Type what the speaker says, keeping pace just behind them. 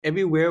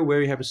everywhere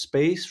where you have a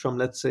space from,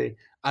 let's say,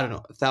 I don't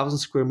know, 1,000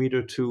 square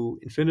meter to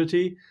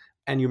infinity,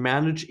 and you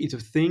manage either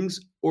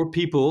things or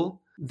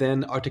people,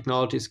 then our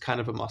technology is kind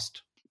of a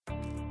must.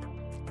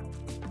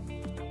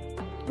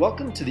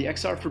 Welcome to the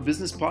XR for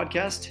Business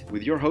podcast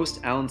with your host,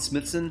 Alan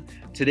Smithson.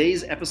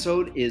 Today's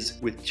episode is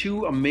with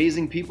two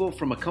amazing people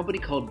from a company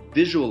called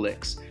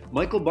Visualix.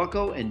 Michael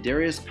Bucko and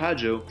Darius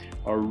Pajo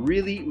are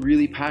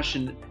really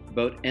passionate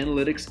about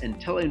analytics and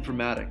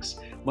teleinformatics.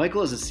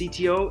 Michael is a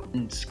CTO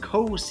and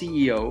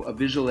co-CEO of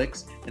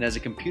Visualix and has a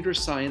computer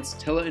science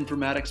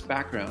teleinformatics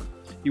background.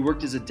 He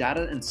worked as a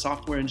data and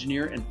software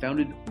engineer and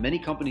founded many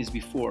companies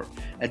before.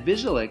 At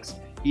Visualix,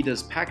 he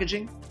does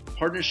packaging,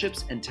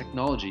 partnerships, and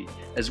technology,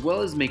 as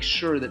well as makes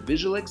sure that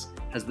Visualix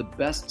has the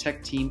best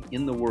tech team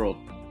in the world.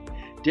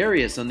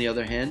 Darius, on the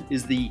other hand,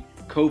 is the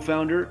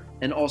co-founder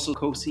and also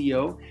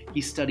co-CEO.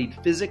 He studied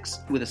physics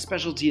with a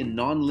specialty in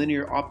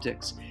nonlinear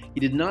optics. He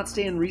did not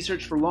stay in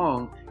research for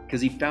long because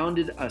he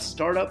founded a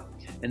startup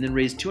and then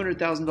raised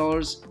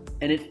 $200,000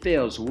 and it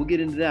failed. So we'll get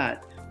into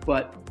that.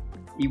 But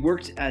he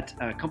worked at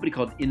a company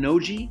called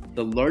Innogy,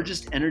 the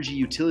largest energy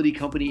utility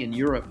company in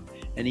Europe,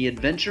 and he had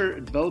venture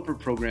developer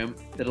program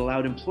that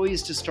allowed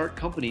employees to start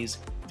companies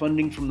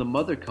funding from the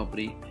mother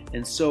company.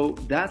 And so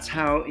that's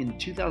how in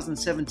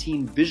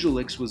 2017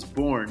 Visualix was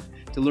born.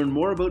 To learn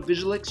more about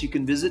Visualix, you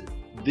can visit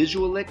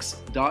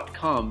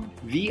visualix.com,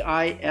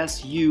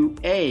 visualix.com.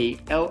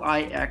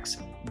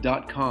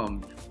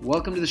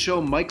 Welcome to the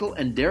show, Michael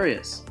and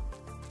Darius.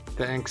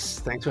 Thanks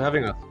for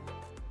having us.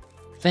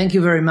 Thank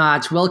you very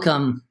much.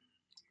 Welcome.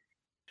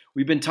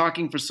 We've been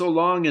talking for so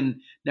long,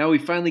 and now we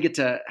finally get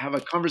to have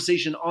a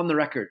conversation on the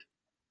record.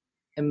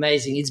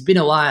 Amazing. It's been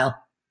a while.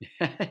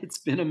 It's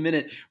been a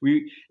minute.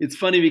 It's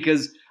funny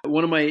because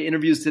one of my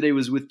interviews today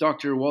was with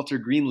Dr. Walter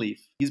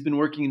Greenleaf. He's been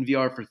working in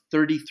VR for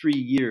 33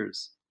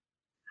 years.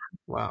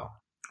 Wow.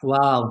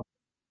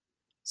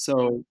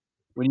 So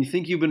when you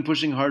think you've been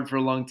pushing hard for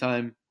a long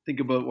time, think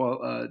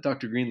about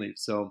Dr. Greenleaf.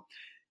 So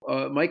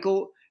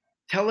Michael,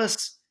 tell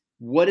us,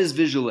 what is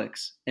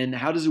Visualix and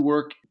how does it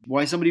work?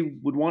 Why somebody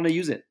would want to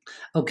use it?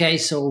 Okay,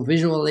 so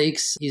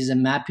Visualix is a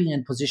mapping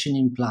and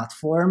positioning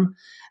platform.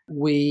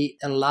 We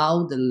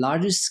allow the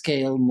largest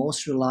scale,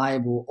 most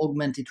reliable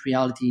augmented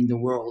reality in the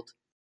world.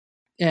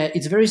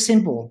 It's very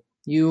simple.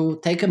 You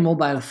take a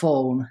mobile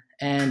phone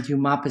and you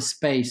map a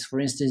space, for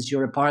instance,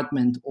 your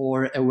apartment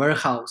or a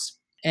warehouse.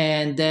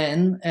 And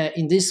then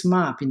in this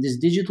map, in this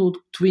digital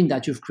twin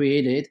that you've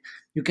created,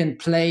 you can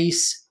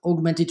place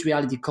augmented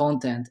reality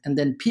content, and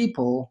then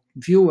people,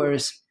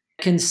 viewers,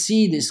 can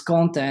see this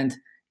content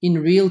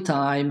in real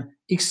time,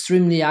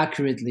 extremely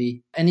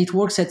accurately. And it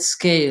works at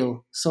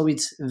scale. So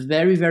it's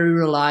very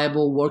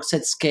reliable, works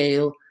at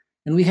scale.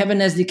 And we have an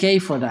SDK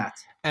for that.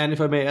 And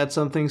if I may add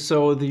something,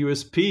 so the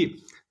USP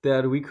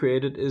that we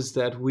created is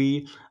that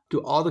we do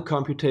all the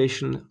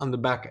computation on the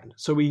back end.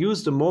 So we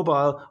use the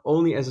mobile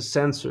only as a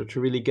sensor to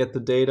really get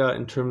the data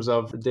in terms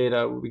of the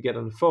data we get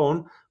on the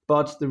phone.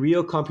 But the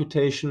real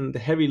computation, the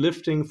heavy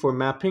lifting for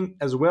mapping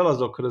as well as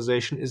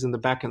localization is in the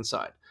backend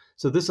side.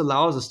 So this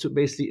allows us to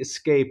basically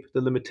escape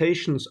the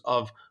limitations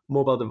of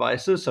mobile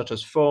devices such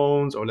as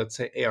phones or let's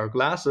say AR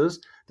glasses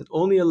that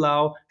only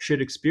allow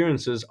shared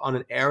experiences on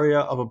an area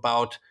of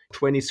about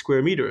 20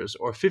 square meters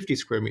or 50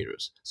 square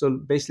meters. So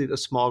basically a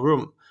small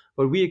room.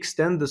 But we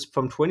extend this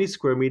from 20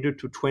 square meter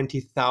to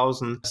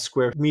 20,000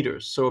 square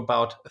meters, so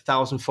about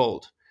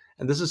 1,000-fold.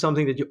 And this is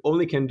something that you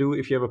only can do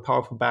if you have a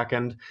powerful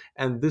backend.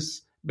 And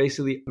this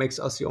basically makes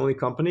us the only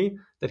company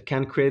that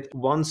can create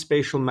one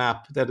spatial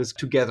map that is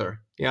together.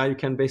 Yeah, you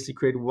can basically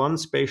create one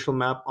spatial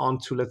map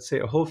onto, let's say,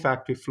 a whole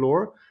factory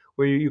floor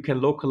where you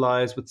can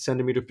localize with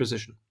centimeter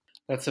precision.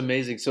 That's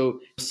amazing. So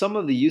some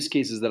of the use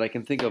cases that I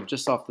can think of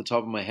just off the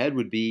top of my head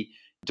would be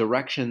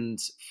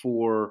directions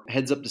for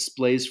heads-up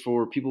displays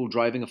for people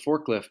driving a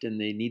forklift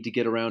and they need to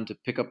get around to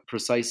pick up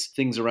precise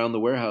things around the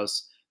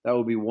warehouse. That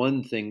would be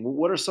one thing.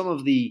 What are some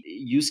of the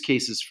use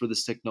cases for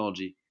this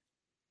technology?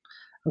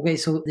 Okay,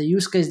 so the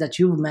use case that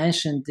you've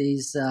mentioned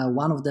is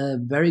one of the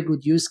very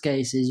good use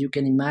cases. You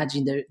can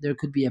imagine there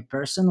could be a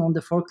person on the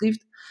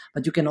forklift,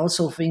 but you can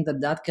also think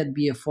that could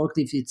be a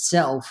forklift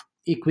itself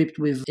equipped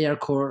with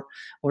ARCore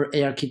or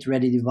ARKit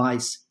ready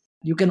device.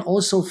 You can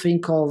also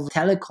think of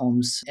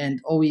telecoms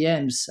and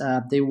OEMs.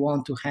 They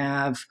want to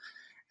have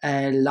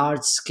a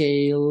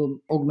large-scale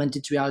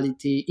augmented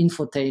reality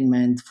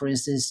infotainment, for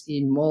instance,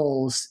 in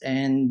malls.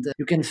 And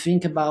you can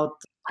think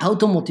about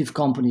automotive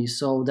companies.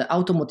 So the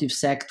automotive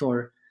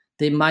sector,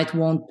 they might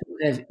want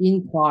to have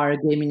in-car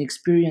gaming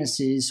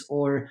experiences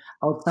or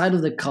outside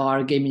of the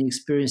car gaming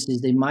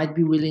experiences. They might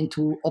be willing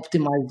to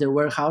optimize their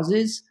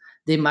warehouses.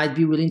 They might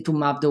be willing to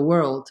map the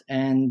world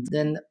and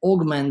then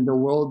augment the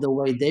world the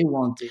way they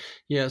want it.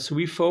 Yeah, so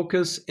we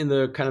focus in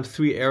the kind of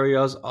three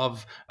areas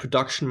of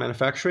production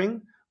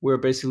manufacturing, where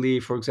basically,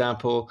 for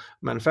example,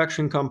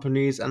 manufacturing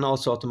companies and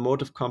also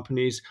automotive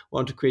companies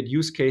want to create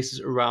use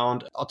cases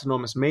around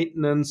autonomous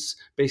maintenance,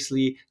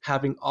 basically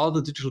having all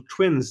the digital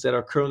twins that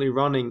are currently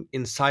running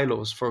in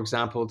silos. For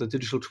example, the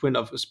digital twin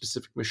of a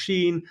specific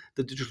machine,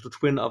 the digital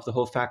twin of the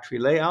whole factory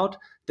layout.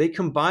 they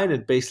combine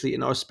it basically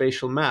in our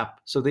spatial map.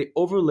 So they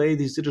overlay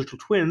these digital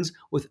twins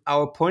with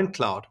our point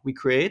cloud we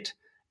create.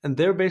 And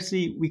there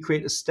basically we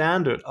create a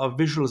standard of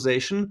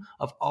visualization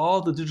of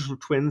all the digital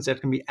twins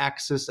that can be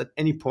accessed at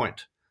any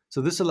point. So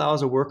this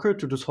allows a worker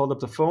to just hold up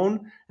the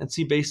phone and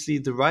see basically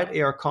the right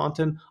AR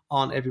content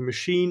on every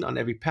machine, on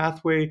every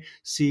pathway,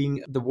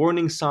 seeing the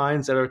warning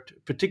signs that are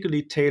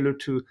particularly tailored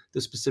to the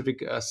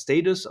specific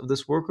status of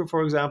this worker,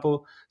 for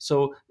example.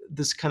 So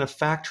this kind of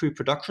factory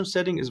production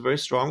setting is very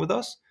strong with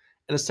us.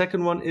 And the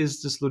second one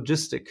is this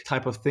logistic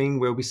type of thing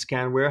where we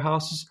scan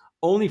warehouses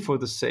only for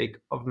the sake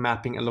of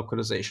mapping and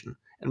localization.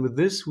 And with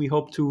this, we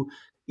hope to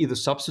either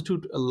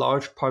substitute a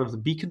large part of the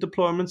beacon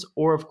deployments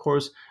or, of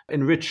course,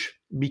 enrich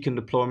beacon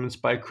deployments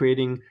by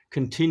creating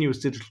continuous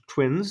digital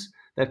twins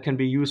that can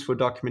be used for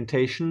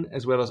documentation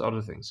as well as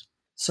other things.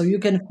 So you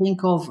can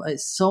think of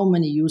so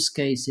many use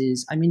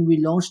cases. I mean, we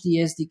launched the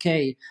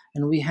SDK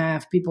and we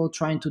have people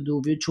trying to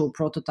do virtual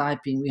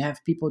prototyping. We have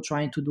people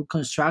trying to do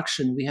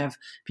construction. We have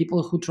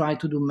people who try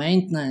to do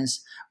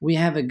maintenance. We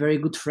have a very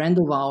good friend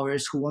of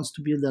ours who wants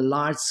to build a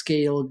large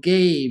scale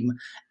game.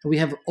 We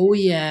have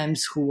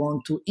OEMs who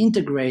want to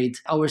integrate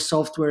our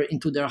software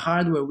into their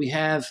hardware. We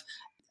have,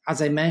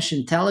 as I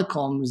mentioned,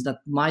 telecoms that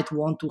might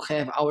want to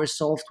have our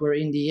software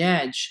in the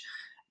edge.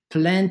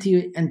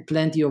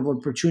 Plenty of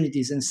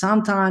opportunities. And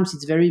sometimes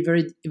it's very,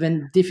 very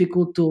even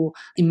difficult to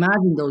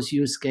imagine those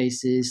use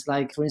cases.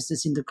 Like, for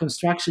instance, in the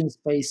construction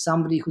space,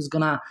 somebody who's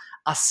going to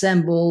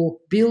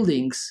assemble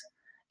buildings,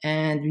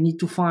 and you need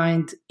to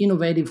find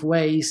innovative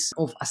ways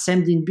of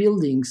assembling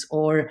buildings,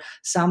 or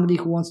somebody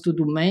who wants to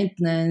do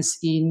maintenance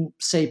in,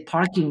 say,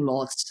 parking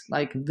lots,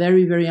 like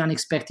very, very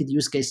unexpected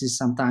use cases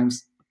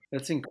sometimes.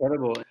 That's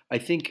incredible. I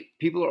think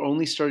people are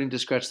only starting to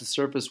scratch the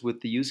surface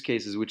with the use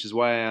cases, which is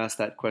why I asked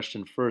that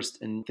question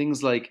first. And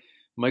things like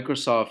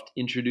Microsoft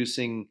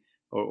introducing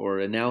or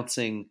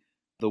announcing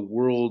the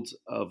world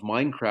of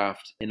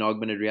Minecraft in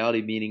augmented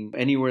reality, meaning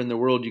anywhere in the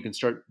world you can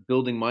start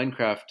building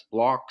Minecraft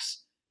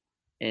blocks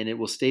and it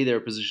will stay there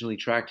positionally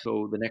tracked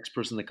so the next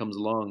person that comes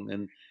along.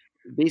 And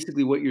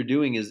basically what you're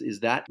doing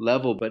is that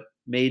level, but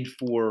made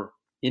for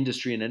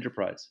industry and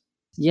enterprise.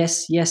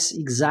 Yes,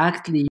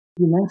 exactly.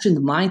 You mentioned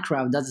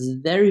Minecraft. That's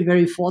very,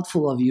 very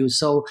thoughtful of you.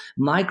 So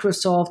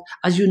Microsoft,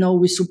 as you know,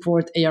 we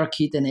support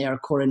ARKit and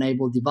ARCore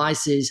enabled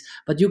devices,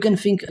 but you can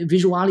think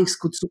Visualix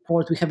could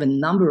support, we have a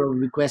number of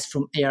requests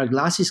from AR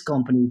glasses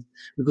companies.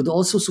 We could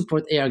also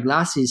support AR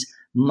glasses.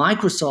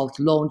 Microsoft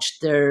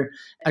launched their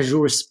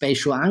Azure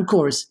Spatial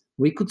Anchors.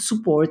 We could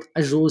support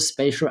Azure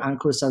Spatial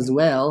Anchors as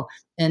well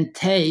and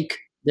take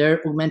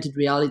their augmented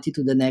reality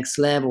to the next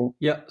level.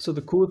 Yeah, so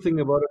the cool thing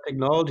about our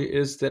technology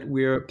is that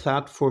we're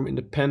platform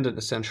independent,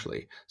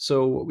 essentially.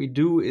 So what we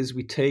do is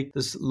we take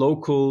this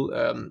local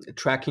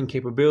tracking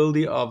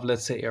capability of,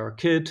 let's say,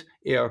 ARKit,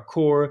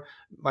 ARCore,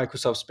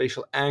 Microsoft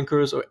Spatial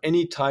Anchors, or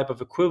any type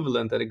of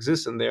equivalent that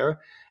exists in there,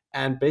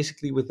 and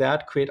basically with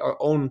that create our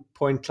own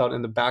point cloud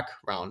in the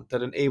background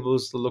that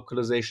enables the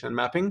localization and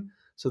mapping.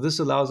 So this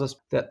allows us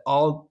that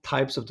all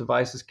types of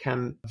devices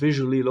can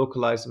visually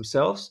localize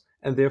themselves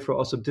and therefore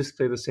also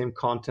display the same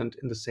content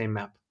in the same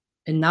map.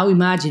 And now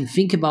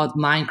think about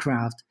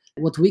Minecraft.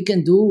 What we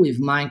can do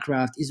with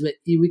Minecraft is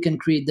we can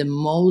create the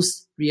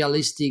most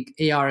realistic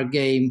AR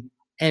game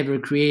ever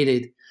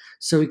created.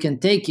 So we can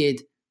take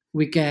it,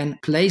 we can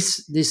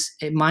place this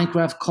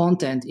Minecraft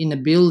content in a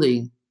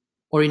building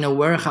or in a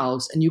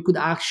warehouse, and you could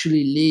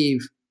actually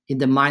live in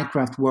the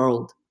Minecraft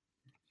world.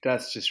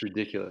 That's just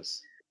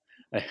ridiculous.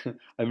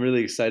 I'm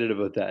really excited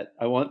about that.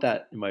 I want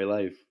that in my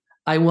life.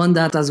 I want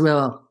that as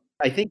well.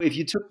 I think if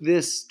you took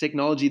this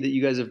technology that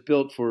you guys have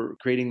built for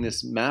creating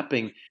this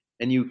mapping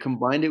and you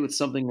combined it with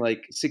something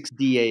like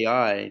 6D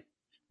AI,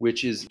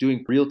 which is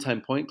doing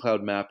real-time point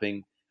cloud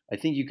mapping, I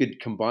think you could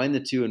combine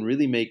the two and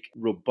really make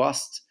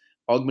robust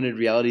augmented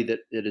reality that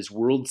is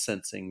world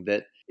sensing.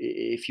 That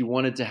if you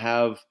wanted to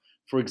have,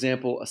 for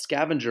example, a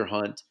scavenger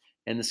hunt,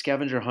 and the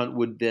scavenger hunt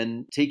would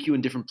then take you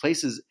in different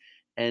places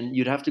and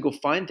you'd have to go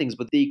find things,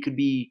 but they could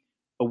be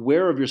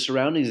aware of your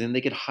surroundings and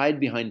they could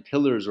hide behind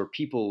pillars or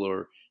people.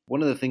 Or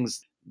one of the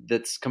things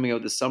that's coming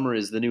out this summer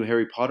is the new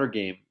Harry Potter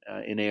game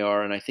in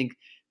AR. And I think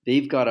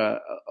they've got a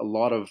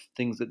lot of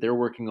things that they're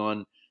working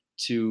on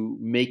to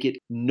make it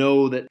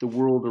know that the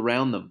world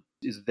around them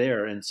is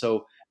there. And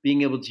so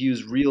being able to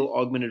use real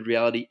augmented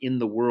reality in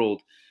the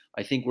world,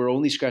 I think we're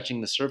only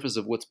scratching the surface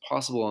of what's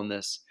possible on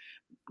this.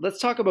 Let's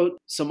talk about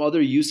some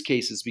other use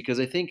cases, because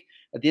I think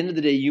at the end of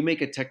the day, you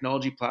make a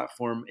technology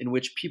platform in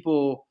which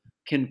people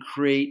can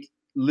create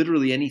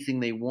literally anything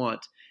they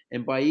want.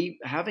 And by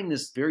having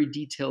this very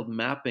detailed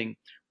mapping,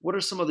 what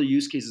are some other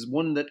use cases?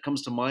 One that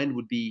comes to mind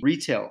would be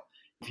retail.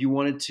 If you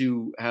wanted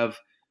to have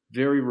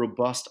very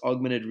robust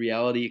augmented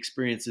reality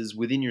experiences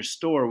within your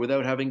store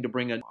without having to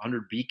bring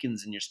 100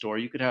 beacons in your store,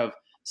 you could have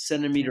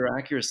centimeter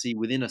accuracy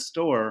within a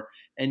store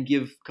and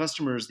give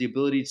customers the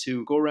ability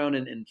to go around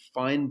and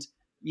find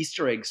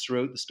Easter eggs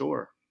throughout the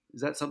store.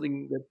 Is that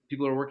something that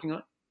people are working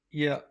on?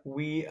 Yeah,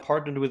 we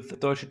partnered with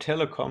Deutsche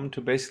Telekom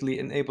to basically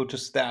enable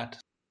just that.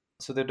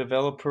 So the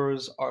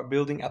developers are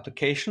building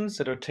applications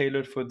that are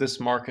tailored for this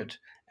market.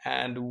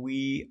 And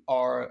we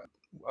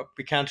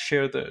can't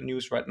share the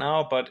news right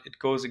now, but it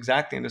goes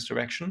exactly in this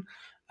direction.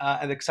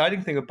 And the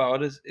exciting thing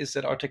about it is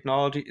that our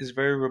technology is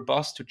very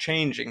robust to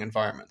changing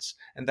environments.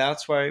 And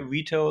that's why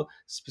retail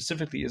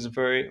specifically is a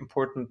very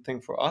important thing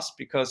for us,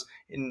 because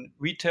in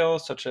retail,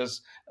 such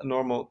as a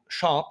normal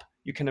shop,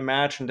 you can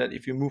imagine that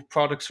if you move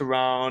products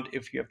around,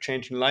 if you have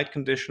changing light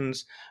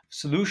conditions,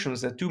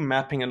 solutions that do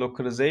mapping and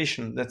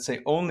localization, let's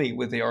say only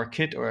with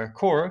ARKit or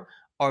ARCore,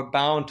 are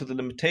bound to the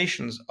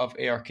limitations of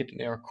ARKit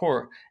and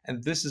ARCore.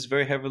 And this is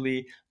very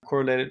heavily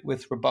correlated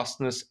with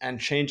robustness and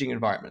changing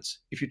environments.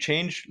 If you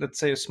change, let's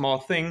say, a small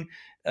thing,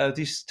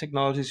 these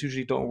technologies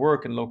usually don't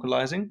work in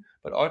localizing,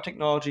 but our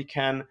technology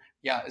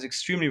is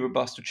extremely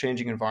robust to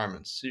changing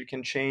environments. So you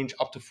can change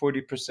up to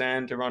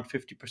 40%, around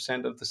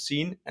 50% of the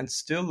scene and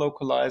still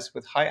localize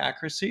with high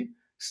accuracy,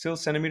 still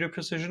centimeter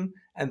precision,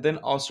 and then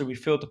also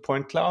refill the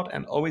point cloud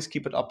and always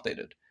keep it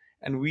updated.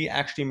 And we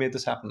actually made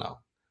this happen now.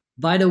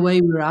 By the way,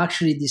 we're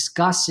actually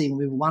discussing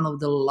with one of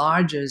the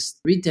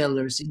largest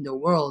retailers in the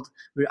world.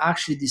 We're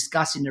actually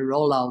discussing a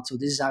rollout. So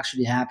this is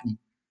actually happening.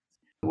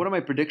 One of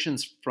my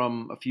predictions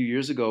from a few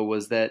years ago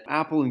was that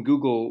Apple and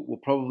Google will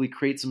probably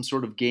create some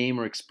sort of game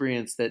or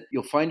experience that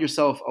you'll find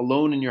yourself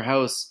alone in your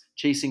house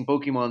chasing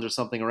Pokemons or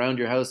something around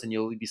your house, and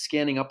you'll be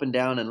scanning up and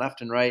down and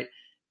left and right.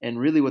 And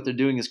really what they're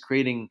doing is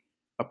creating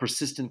a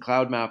persistent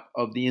cloud map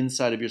of the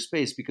inside of your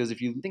space. Because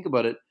if you think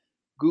about it,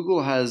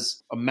 Google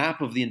has a map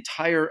of the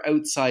entire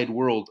outside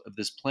world of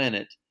this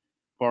planet,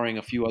 barring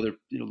a few other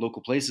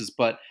local places,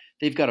 but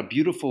they've got a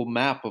beautiful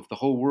map of the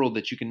whole world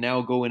that you can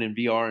now go in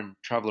VR and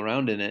travel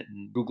around in it,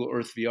 in Google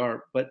Earth VR,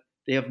 but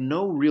they have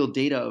no real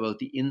data about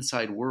the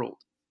inside world.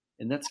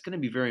 And that's going to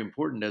be very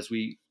important as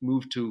we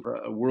move to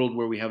a world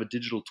where we have a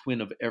digital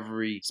twin of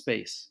every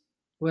space.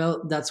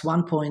 Well, that's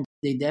one point.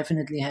 They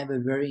definitely have a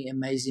very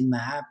amazing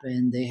map,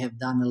 and they have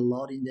done a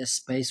lot in this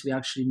space. We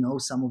actually know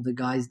some of the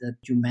guys that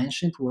you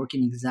mentioned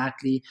working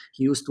exactly.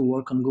 He used to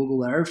work on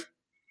Google Earth,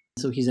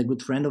 so he's a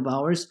good friend of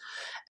ours.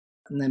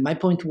 And then my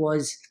point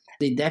was,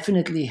 they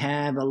definitely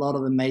have a lot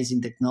of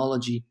amazing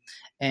technology,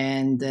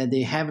 and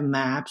they have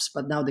maps.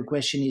 But now the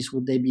question is,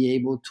 would they be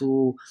able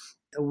to,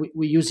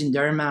 we using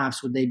their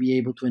maps, would they be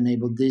able to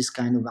enable this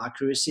kind of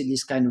accuracy,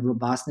 this kind of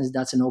robustness?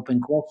 That's an open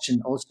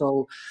question.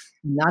 Also,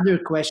 another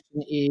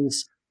question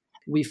is,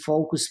 we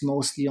focus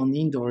mostly on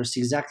indoors,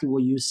 exactly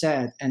what you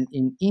said. And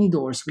in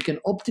indoors, we can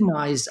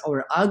optimize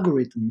our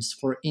algorithms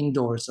for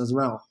indoors as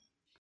well.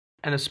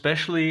 And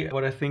especially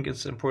what I think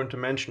is important to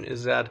mention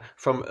is that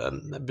from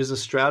a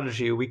business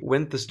strategy, we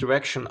went this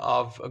direction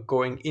of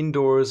going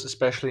indoors,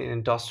 especially in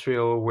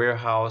industrial,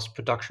 warehouse,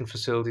 production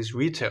facilities,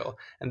 retail.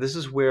 And this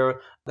is where,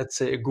 let's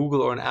say, a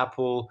Google or an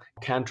Apple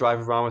can't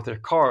drive around with their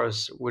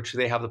cars, which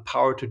they have the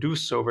power to do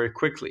so very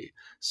quickly.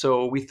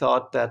 So we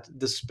thought that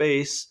the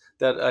space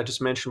that I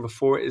just mentioned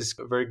before is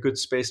a very good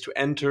space to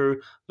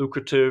enter,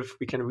 lucrative.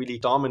 We can really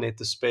dominate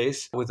the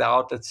space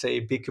without, let's say,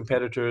 big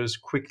competitors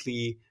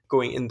quickly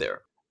going in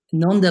there.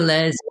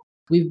 Nonetheless,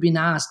 we've been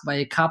asked by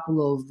a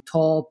couple of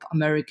top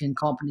American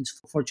companies,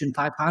 Fortune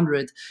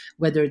 500,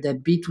 whether the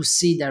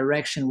B2C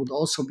direction would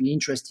also be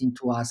interesting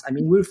to us. I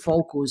mean, we're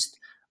focused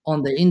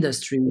on the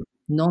industry.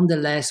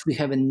 Nonetheless, we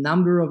have a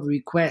number of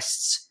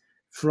requests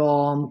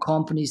from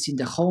companies in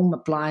the home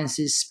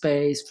appliances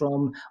space,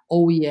 from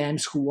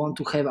OEMs who want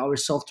to have our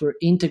software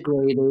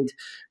integrated,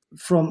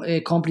 from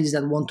companies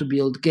that want to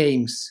build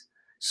games.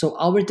 So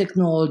our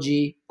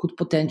technology could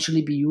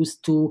potentially be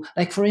used to,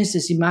 like, for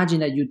instance,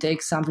 imagine that you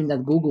take something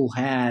that Google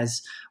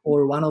has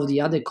or one of the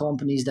other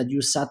companies that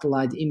use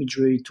satellite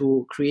imagery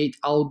to create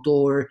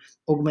outdoor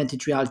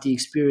augmented reality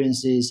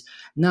experiences.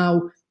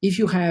 Now, if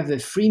you have a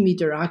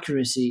 3-meter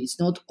accuracy, it's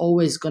not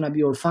always going to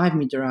be, or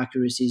 5-meter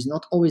accuracy, it's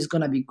not always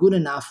going to be good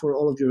enough for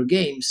all of your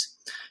games.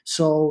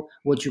 So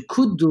what you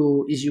could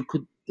do is you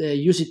could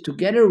use it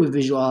together with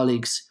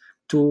Visualix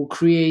to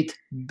create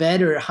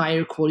better,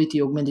 higher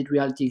quality augmented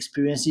reality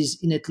experiences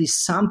in at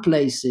least some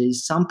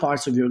places, some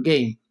parts of your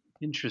game.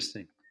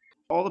 Interesting.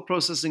 All the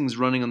processing is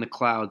running on the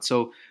cloud.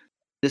 So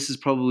this is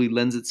probably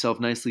lends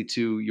itself nicely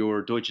to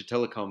your Deutsche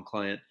Telekom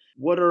client.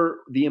 What are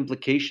the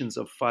implications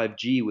of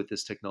 5G with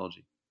this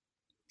technology?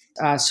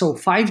 So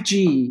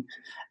 5G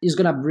is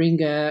going to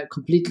bring a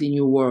completely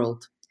new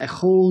world, a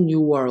whole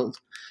new world.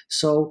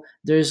 So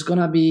there's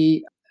going to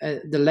be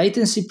the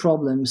latency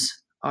problems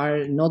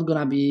are not going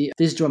to be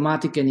this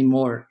dramatic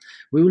anymore.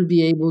 We will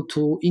be able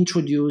to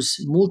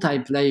introduce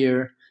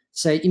multiplayer.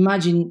 Say,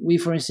 imagine we,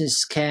 for instance,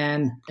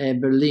 scan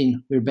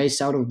Berlin. We're based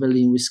out of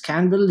Berlin. We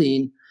scan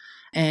Berlin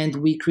and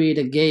we create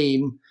a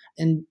game,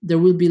 and there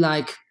will be,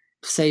 like,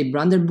 say,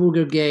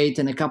 Brandenburger Gate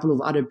and a couple of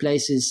other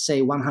places,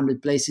 say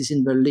 100 places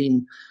in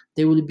Berlin.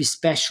 They will be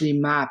specially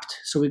mapped.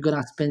 So we're going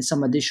to spend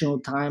some additional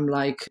time,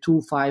 like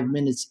 2-5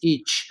 minutes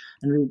each,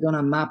 and we're going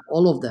to map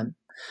all of them.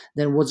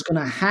 Then what's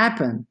going to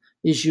happen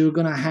is you're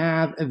going to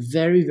have a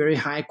very, very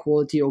high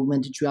quality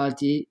augmented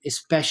reality,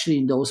 especially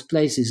in those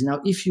places.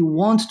 Now, if you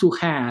want to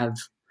have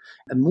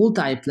a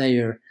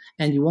multiplayer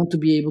and you want to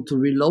be able to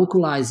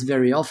relocalize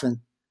very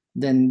often,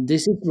 then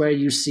this is where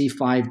you see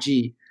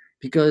 5G,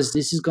 because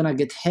this is going to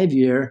get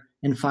heavier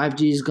and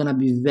 5G is going to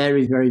be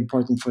very, very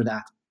important for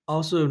that.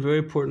 Also, a very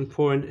important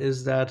point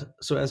is that,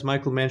 so as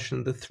Michael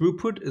mentioned, the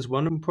throughput is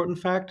one important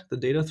fact, the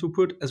data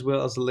throughput, as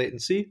well as the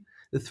latency.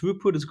 The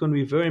throughput is going to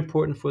be very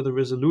important for the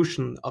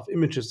resolution of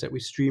images that we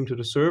stream to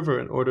the server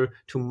in order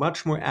to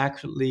much more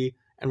accurately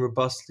and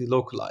robustly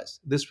localize.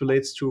 This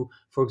relates to,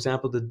 for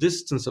example, the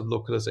distance of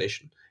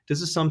localization.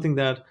 This is something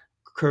that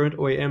current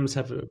OEMs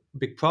have a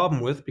big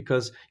problem with,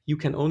 because you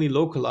can only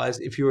localize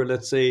if you're,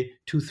 let's say,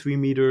 2-3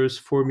 meters,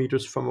 4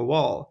 meters from a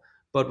wall.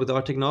 But with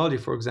our technology,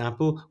 for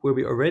example, where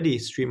we already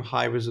stream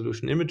high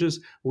resolution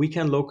images, we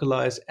can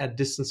localize at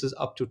distances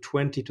up to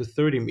 20 to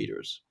 30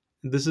 meters.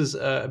 And this is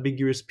a big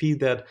USP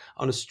that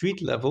on a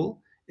street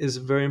level is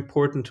very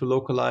important to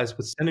localize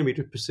with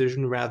centimeter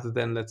precision rather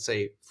than, let's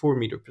say,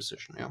 4-meter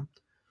precision. Yeah.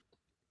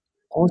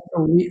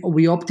 Also,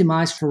 we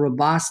optimize for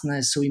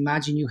robustness. So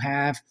imagine you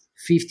have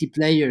 50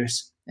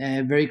 players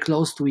very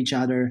close to each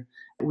other.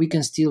 We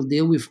can still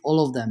deal with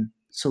all of them.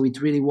 So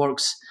it really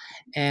works.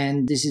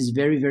 And this is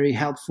very, very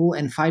helpful.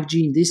 And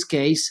 5G in this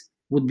case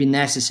would be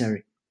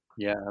necessary.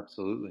 Yeah,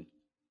 absolutely.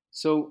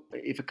 So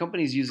if a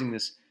company is using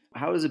this,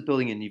 how is it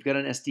building in? You've got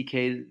an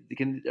SDK.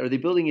 Are they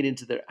building it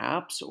into their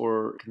apps,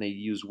 or can they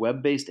use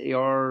web-based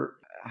AR?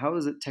 How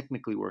is it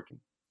technically working?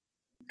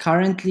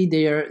 Currently,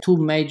 there are two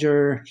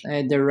major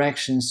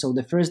directions. So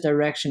the first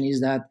direction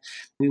is that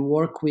we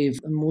work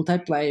with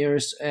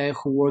multiplayers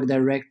who work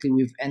directly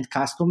with end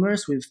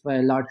customers, with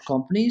large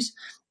companies,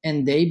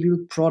 and they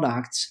build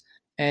products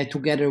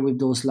together with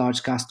those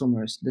large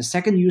customers. The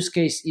second use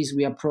case is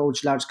we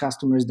approach large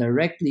customers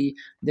directly.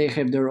 They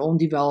have their own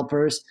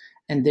developers,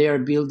 and they are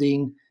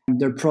building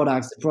their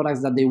products, the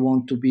products that they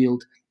want to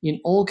build. In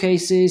all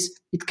cases,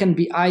 it can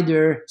be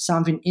either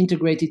something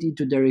integrated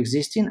into their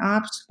existing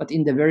apps, but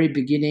in the very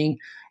beginning,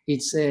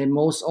 it's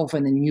most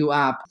often a new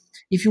app.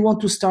 If you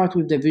want to start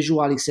with the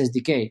Visualix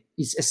SDK,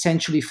 it's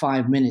essentially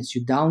 5 minutes.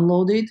 You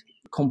download it,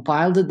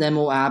 compile the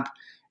demo app,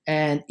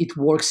 and it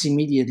works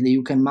immediately.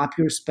 You can map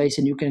your space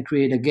and you can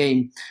create a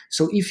game.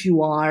 So if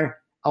you are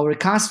our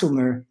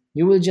customer,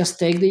 you will just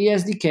take the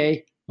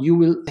SDK, you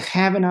will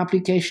have an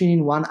application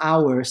in 1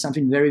 hour,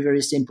 something very,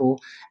 very simple.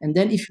 And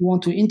then if you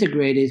want to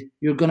integrate it,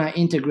 you're going to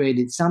integrate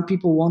it. Some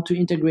people want to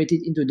integrate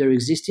it into their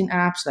existing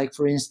apps, like,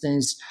 for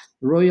instance,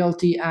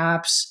 royalty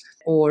apps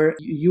or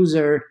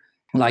user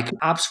like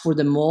apps for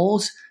the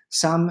malls.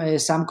 Some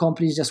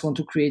companies just want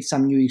to create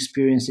some new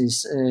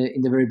experiences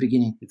in the very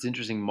beginning. It's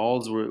interesting.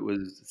 Malls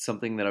was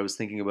something that I was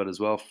thinking about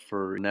as well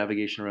for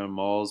navigation around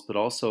malls, but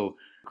also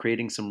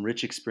creating some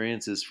rich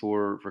experiences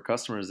for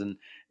customers. And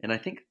I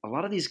think a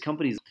lot of these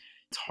companies,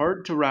 it's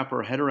hard to wrap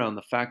our head around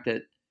the fact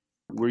that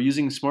we're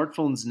using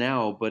smartphones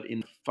now, but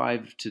in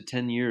 5 to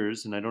 10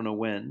 years, and I don't know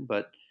when,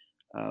 but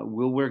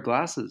we'll wear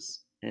glasses,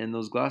 and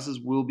those glasses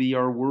will be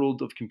our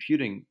world of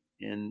computing.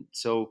 And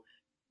so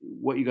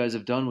what you guys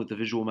have done with the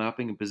visual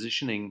mapping and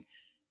positioning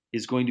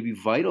is going to be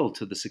vital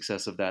to the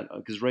success of that.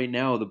 Because right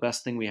now, the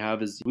best thing we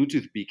have is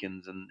Bluetooth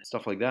beacons and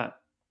stuff like that.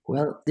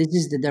 Well, this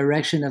is the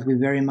direction that we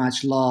very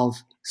much love.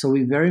 So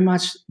we very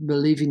much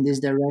believe in this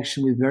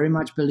direction. We very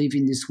much believe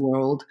in this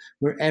world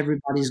where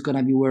everybody's going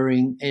to be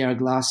wearing AR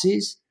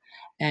glasses.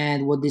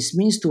 And what this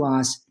means to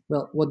us,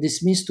 well, what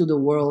this means to the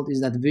world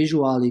is that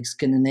Visualix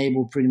can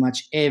enable pretty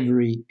much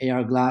every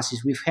AR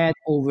glasses. We've had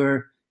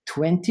over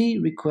 20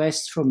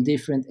 requests from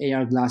different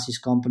AR glasses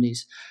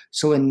companies,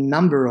 so a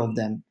number of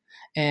them.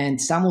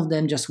 And some of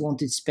them just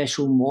wanted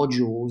special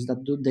modules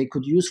that they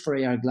could use for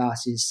AR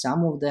glasses.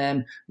 Some of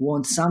them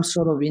want some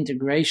sort of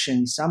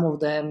integration. Some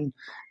of them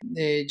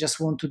just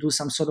want to do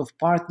some sort of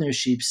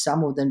partnership.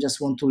 Some of them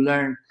just want to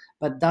learn.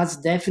 But that's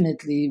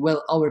definitely,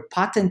 well, our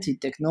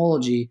patented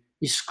technology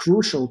is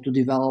crucial to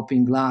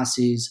developing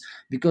glasses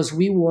because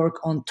we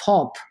work on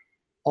top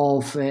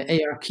of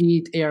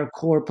ARKit,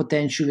 ARCore,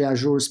 potentially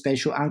Azure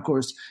Spatial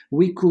Anchors.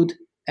 We could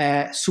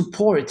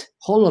support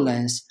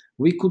HoloLens.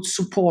 We could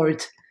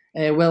support,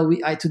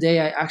 today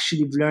I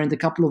actually learned a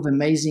couple of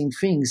amazing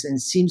things,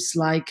 and seems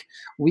like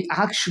we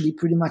actually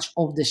pretty much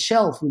off the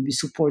shelf will be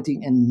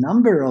supporting a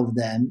number of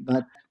them,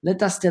 but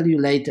let us tell you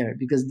later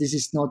because this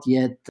is not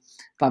yet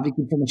public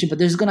information, but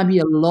there's going to be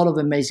a lot of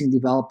amazing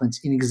developments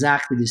in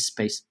exactly this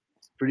space.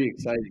 Pretty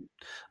exciting.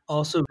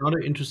 Also, another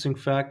interesting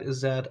fact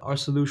is that our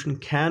solution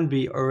can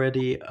be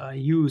already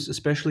used,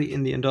 especially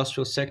in the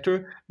industrial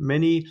sector.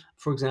 Many,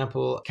 for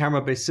example,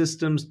 camera-based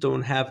systems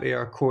don't have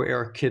ARCore,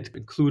 ARKit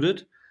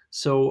included.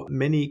 So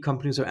many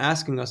companies are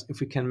asking us if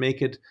we can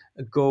make it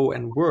go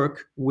and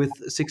work with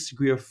 6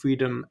 degrees of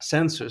freedom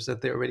sensors that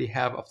they already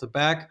have off the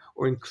back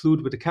or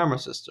include with the camera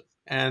system.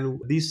 And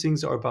these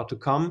things are about to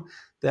come,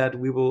 that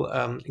we will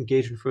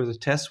engage in further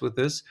tests with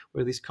this,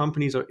 where these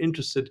companies are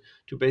interested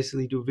to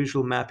basically do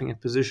visual mapping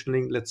and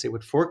positioning, let's say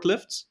with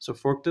forklifts. So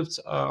forklifts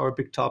are a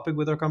big topic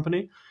with our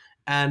company.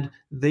 And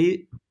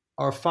they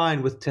are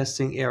fine with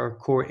testing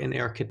ARCore and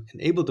ARKit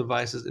enabled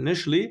devices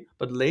initially,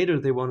 but later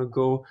they want to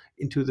go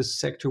into the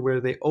sector where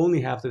they only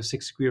have the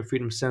 6 degree of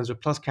freedom sensor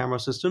plus camera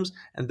systems.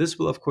 And this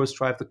will, of course,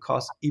 drive the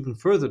cost even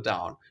further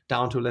down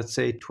to, let's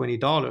say,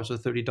 $20 or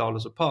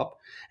 $30 a pop.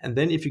 And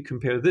then if you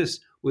compare this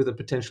with a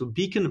potential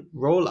beacon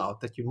rollout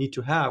that you need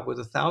to have with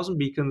 1,000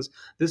 beacons,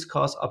 this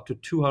costs up to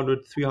 $200,000,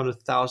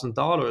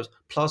 $300,000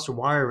 plus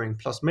wiring,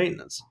 plus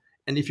maintenance.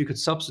 And if you could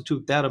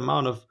substitute that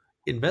amount of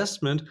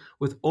investment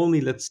with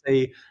only, let's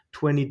say,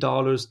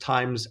 $20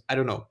 times, I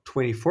don't know,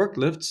 20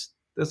 forklifts,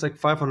 that's like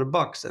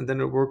 $500, and then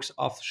it works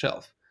off the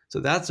shelf. So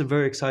that's a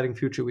very exciting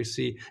future we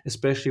see,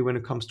 especially when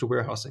it comes to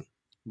warehousing.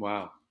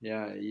 Wow.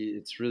 Yeah,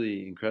 it's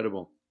really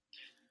incredible.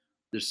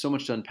 There's so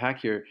much to unpack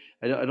here.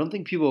 I don't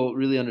think people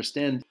really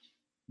understand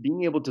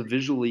being able to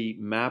visually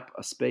map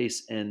a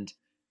space and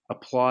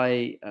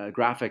apply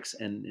graphics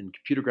and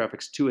computer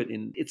graphics to it.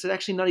 And it's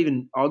actually not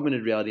even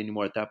augmented reality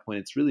anymore at that point.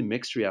 It's really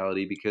mixed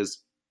reality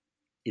because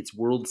it's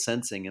world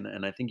sensing.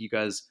 And I think you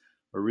guys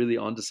are really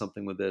onto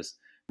something with this.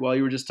 While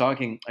you were just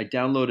talking, I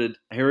downloaded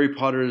Harry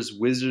Potter's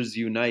Wizards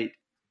Unite.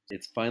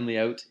 It's finally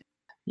out.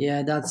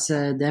 Yeah, that's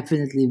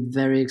definitely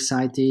very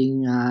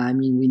exciting. I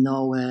mean, we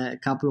know a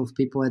couple of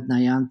people at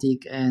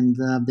Niantic, and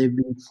they've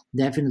been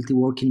definitely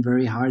working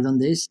very hard on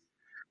this.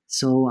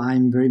 So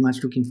I'm very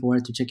much looking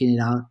forward to checking it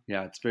out.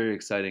 Yeah, it's very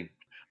exciting.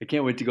 I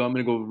can't wait to go. I'm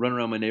going to go run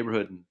around my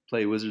neighborhood and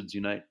play Wizards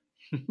Unite.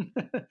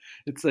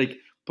 It's like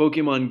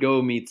Pokemon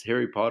Go meets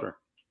Harry Potter.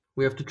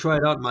 We have to try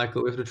it out,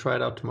 Michael. We have to try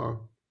it out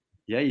tomorrow.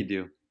 Yeah, you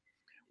do.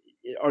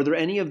 Are there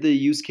any of the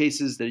use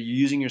cases that you're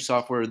using your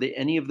software? Are they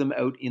any of them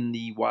out in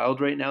the wild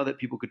right now that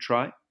people could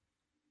try?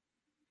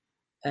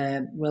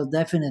 Well,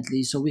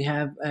 definitely. So we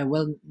have,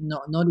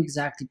 not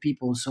exactly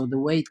people. So the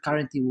way it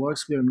currently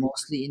works, we're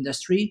mostly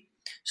industry.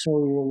 So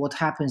what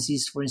happens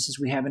is, for instance,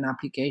 we have an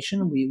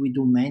application, we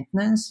do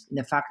maintenance in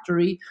the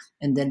factory,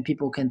 and then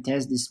people can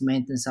test this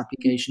maintenance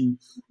application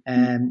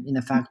in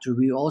the factory.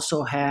 We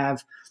also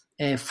have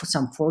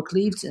some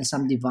forklifts and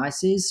some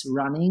devices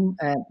running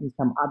in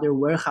some other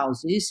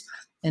warehouses,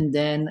 and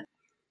then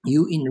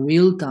you in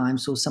real time,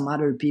 so some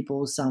other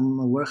people,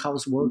 some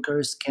warehouse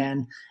workers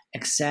can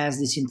access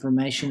this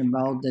information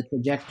about the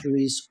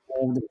trajectories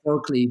of the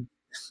forklift.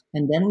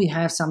 And then we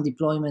have some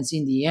deployments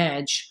in the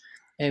edge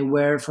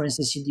where, for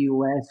instance, in the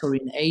US or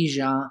in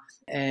Asia,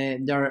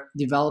 there are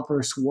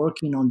developers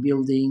working on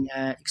building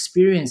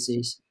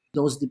experiences.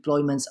 Those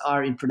deployments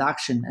are in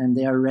production and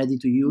they are ready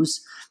to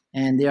use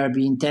and they are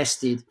being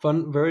tested.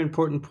 One very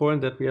important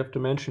point that we have to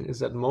mention is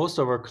that most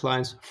of our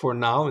clients, for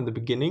now in the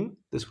beginning,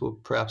 this will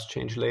perhaps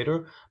change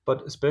later,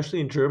 but especially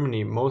in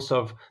Germany, most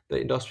of the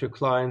industrial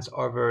clients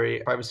are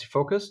very privacy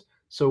focused.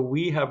 So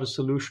we have a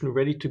solution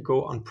ready to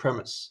go on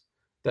premise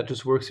that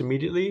just works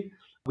immediately.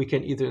 We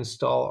can either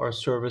install our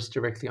service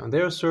directly on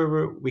their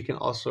server. We can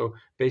also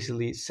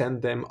basically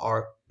send them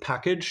our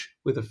package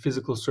with a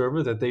physical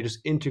server that they just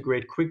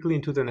integrate quickly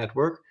into their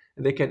network,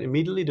 and they can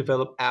immediately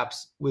develop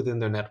apps within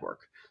their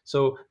network.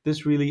 So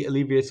this really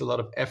alleviates a lot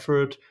of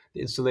effort.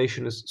 The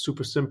installation is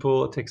super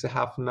simple. It takes a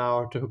half an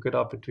hour to hook it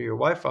up into your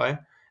Wi-Fi,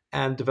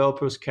 and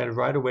developers can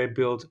right away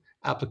build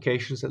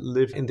applications that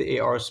live in the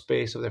AR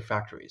space of their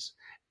factories.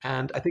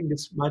 And I think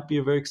this might be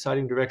a very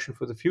exciting direction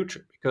for the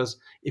future, because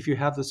if you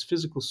have this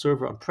physical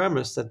server on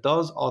premise that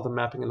does all the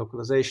mapping and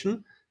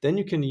localization, then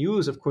you can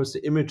use, of course,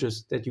 the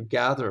images that you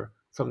gather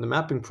from the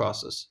mapping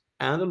process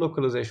and the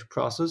localization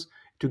process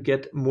to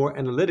get more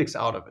analytics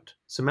out of it,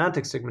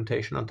 semantic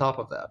segmentation on top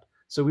of that.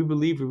 So we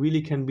believe we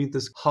really can be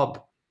this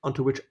hub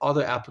onto which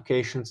other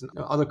applications and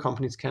other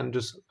companies can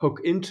just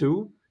hook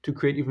into to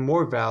create even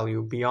more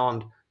value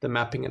beyond the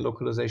mapping and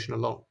localization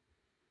alone.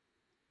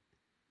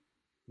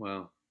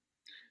 Wow.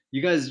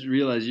 You guys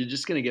realize you're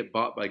just going to get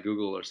bought by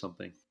Google or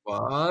something.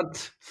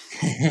 What?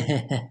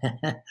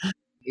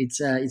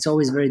 It's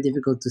always very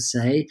difficult to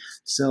say.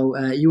 So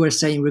you were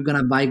saying we're going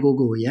to buy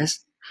Google,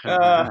 yes?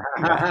 Not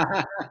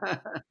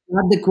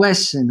the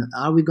question.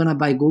 Are we going to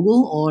buy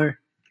Google or?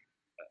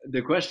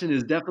 The question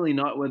is definitely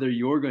not whether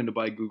you're going to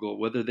buy Google,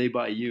 whether they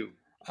buy you.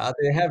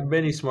 They have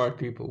many smart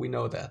people. We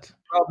know that.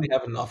 Probably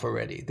have enough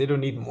already. They don't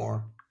need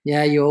more.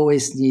 Yeah, you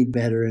always need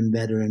better and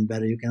better and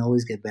better. You can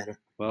always get better.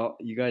 Well,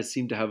 you guys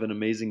seem to have an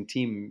amazing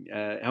team.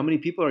 How many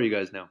people are you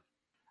guys now?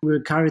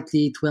 We're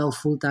currently 12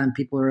 full-time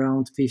people,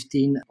 around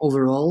 15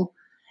 overall.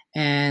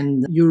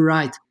 And you're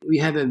right, we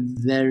have a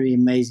very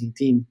amazing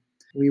team.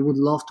 We would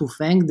love to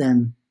thank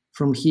them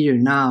from here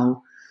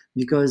now,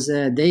 because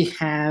they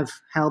have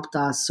helped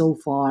us so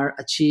far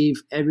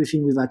achieve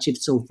everything we've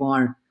achieved so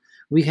far.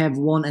 We have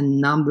won a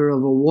number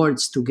of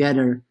awards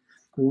together.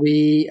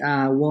 We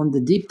won the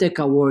Deep Tech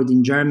Award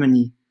in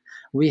Germany.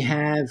 We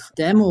have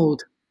demoed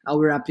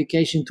our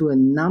application to a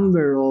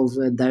number of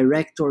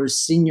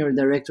directors, senior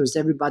directors.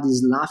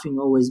 Everybody's laughing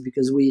always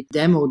because we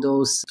demo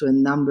those to a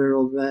number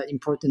of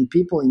important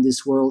people in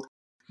this world.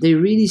 They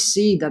really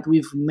see that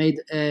we've made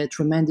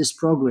tremendous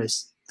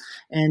progress.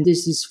 And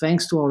this is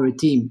thanks to our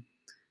team.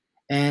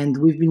 And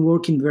we've been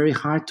working very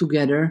hard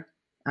together.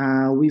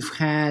 We've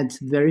had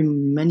very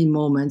many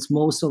moments,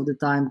 most of the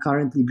time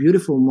currently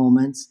beautiful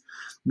moments,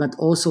 but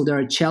also there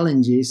are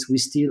challenges. We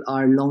still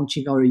are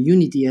launching our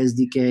Unity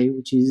SDK,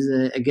 which is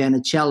again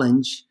a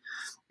challenge.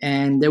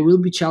 And there will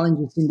be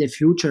challenges in the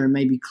future,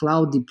 maybe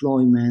cloud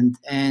deployment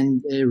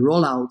and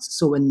rollouts.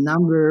 So a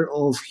number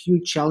of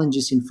huge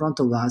challenges in front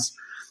of us,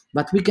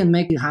 but we can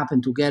make it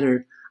happen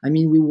together. I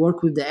mean, we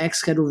work with the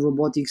ex-head of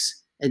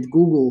robotics at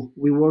Google.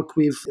 We work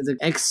with the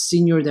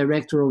ex-senior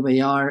director of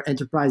AR,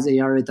 enterprise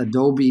AR at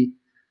Adobe.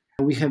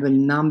 We have a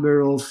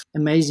number of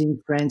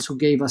amazing friends who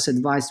gave us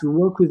advice. We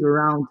work with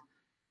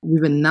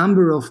a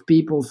number of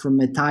people from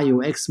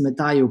Metaio,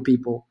 ex-Metaio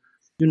people.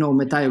 You know,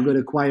 Metaio got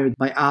acquired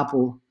by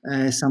Apple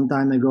some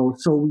time ago.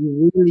 So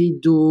we really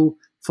do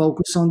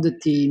focus on the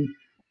team.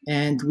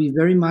 And we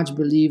very much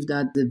believe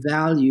that the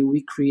value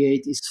we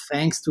create is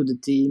thanks to the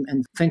team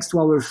and thanks to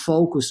our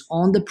focus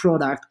on the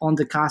product, on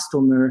the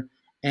customer,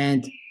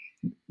 and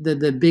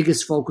the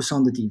biggest focus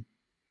on the team.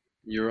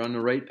 You're on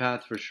the right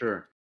path for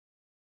sure.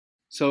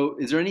 So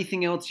is there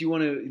anything else you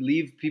want to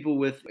leave people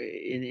with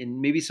in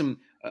maybe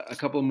a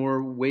couple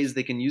more ways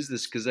they can use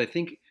this? Because I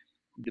think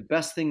the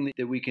best thing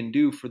that we can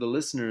do for the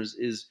listeners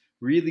is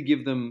really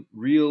give them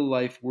real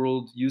life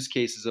world use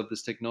cases of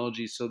this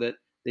technology so that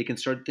they can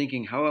start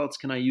thinking, how else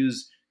can I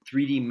use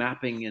 3D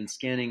mapping and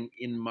scanning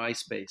in my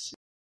space?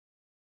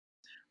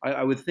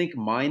 I would think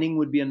mining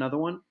would be another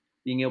one,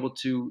 being able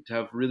to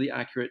have really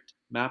accurate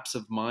maps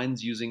of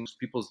mines using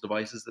people's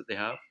devices that they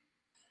have.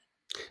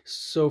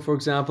 So, for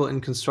example,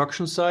 in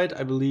construction site,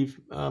 I believe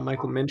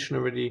Michael mentioned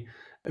already,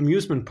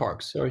 amusement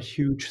parks are a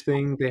huge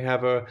thing. They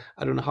have I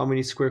don't know how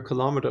many square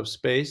kilometer of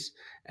space.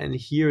 And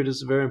here it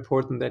is very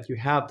important that you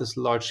have this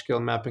large scale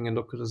mapping and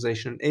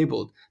localization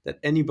enabled, that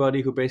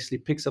anybody who basically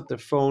picks up their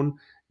phone,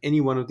 any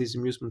one of these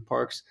amusement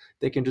parks,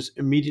 they can just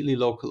immediately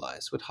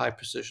localize with high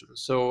precision.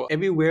 So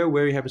everywhere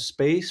where you have a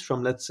space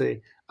from, let's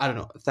say, I don't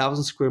know,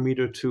 1,000 square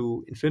meter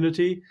to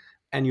infinity,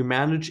 and you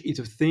manage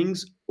either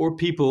things or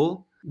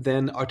people,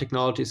 then our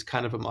technology is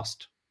kind of a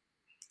must.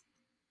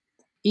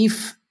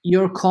 If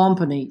your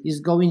company is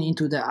going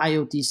into the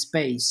IoT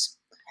space,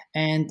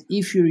 and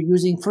if you're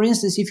using, for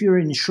instance, if you're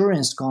an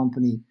insurance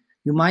company,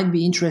 you might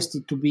be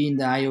interested to be in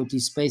the IoT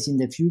space in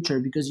the future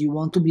because you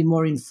want to be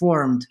more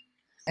informed.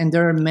 And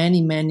there are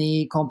many,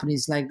 many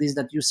companies like this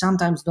that you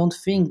sometimes don't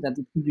think that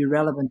it will be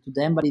relevant to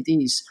them, but it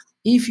is.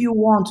 If you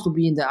want to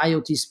be in the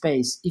IoT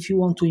space, if you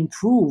want to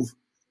improve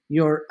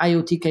your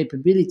IoT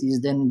capabilities,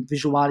 then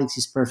Visualix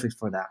is perfect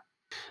for that.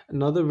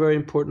 Another very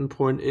important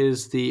point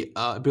is the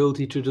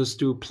ability to just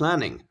do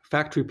planning,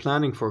 factory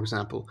planning, for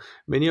example.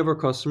 Many of our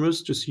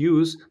customers just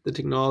use the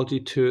technology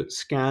to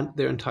scan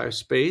their entire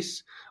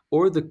space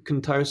or the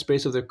entire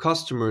space of their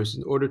customers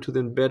in order to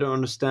then better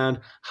understand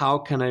how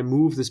can I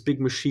move this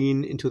big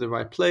machine into the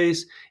right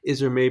place?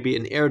 Is there maybe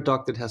an air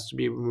duct that has to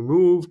be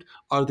removed?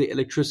 Are the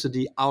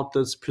electricity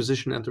outlets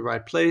positioned at the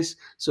right place?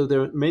 So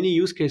there are many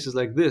use cases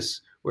like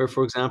this where,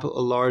 for example,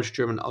 a large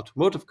German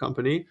automotive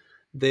company,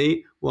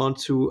 they want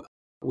to,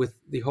 with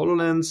the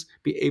HoloLens,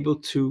 be able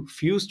to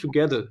fuse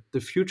together the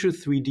future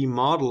 3D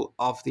model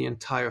of the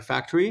entire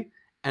factory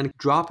and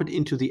drop it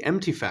into the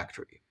empty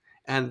factory.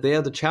 And they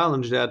have the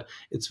challenge that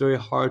it's very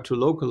hard to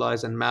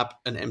localize and map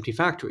an empty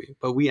factory.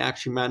 But we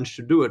actually managed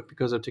to do it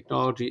because our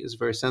technology is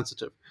very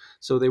sensitive.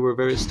 So they were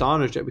very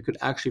astonished that we could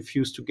actually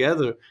fuse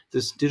together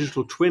this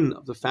digital twin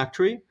of the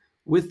factory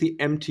with the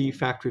empty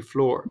factory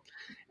floor.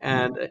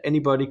 And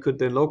anybody could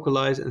then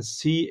localize and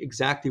see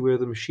exactly where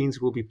the machines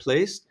will be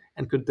placed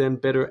and could then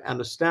better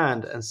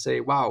understand and say,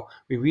 wow,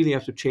 we really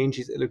have to change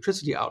these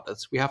electricity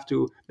outlets. We have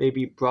to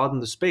maybe broaden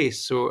the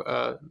space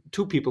so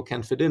two people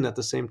can fit in at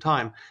the same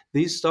time.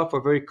 These stuff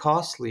are very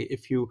costly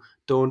if you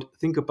don't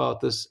think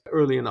about this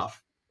early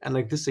enough. And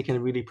like this, they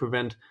can really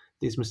prevent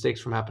these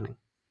mistakes from happening.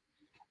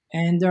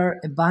 And there are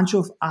a bunch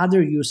of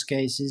other use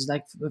cases,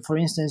 like, for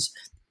instance,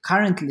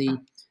 currently,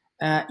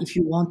 if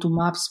you want to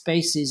map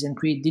spaces and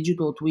create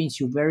digital twins,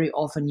 you very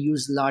often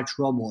use large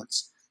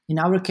robots. In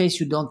our case,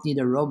 you don't need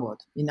a robot.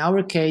 In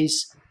our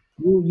case,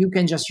 you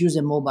can just use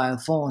a mobile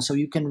phone. So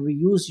you can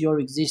reuse your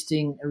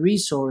existing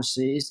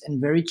resources and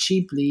very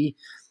cheaply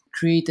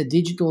create a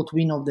digital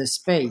twin of the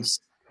space.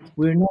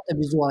 We're not a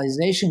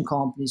visualization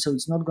company, so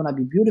it's not going to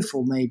be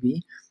beautiful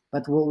maybe.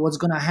 But what's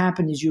going to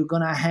happen is you're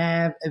going to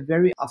have a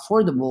very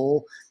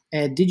affordable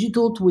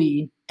digital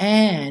twin,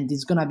 and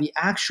it's going to be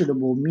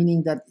actionable,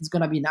 meaning that it's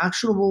going to be an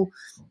actionable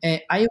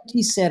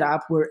IoT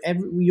setup where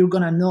you're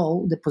going to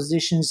know the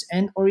positions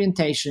and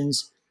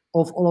orientations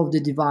of all of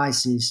the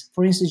devices.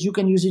 For instance, you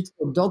can use it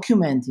for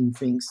documenting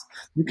things.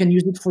 You can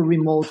use it for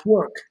remote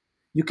work.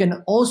 You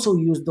can also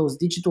use those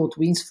digital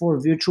twins for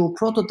virtual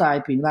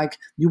prototyping. Like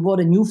you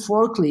bought a new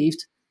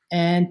forklift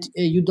and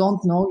you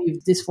don't know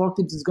if this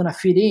forklift is going to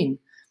fit in,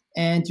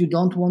 and you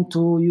don't want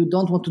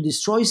to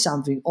destroy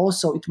something.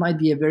 Also, it might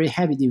be a very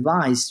heavy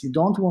device. You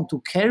don't want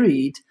to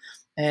carry it,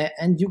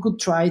 and you could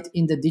try it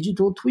in the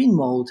digital twin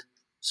mode.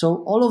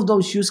 So all of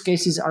those use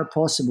cases are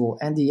possible.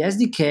 And the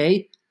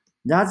SDK,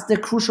 that's the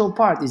crucial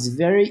part. It's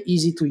very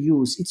easy to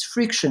use. It's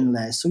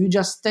frictionless. So you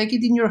just take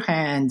it in your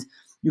hand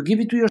You give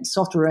it to your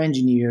software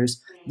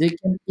engineers, they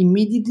can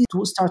immediately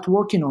start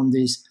working on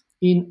this.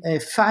 In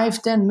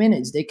 5-10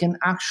 minutes, they can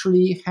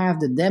actually have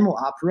the demo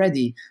app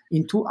ready.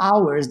 In 2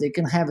 hours, they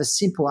can have a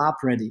simple app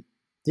ready.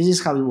 This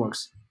is how it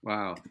works.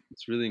 Wow,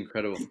 it's really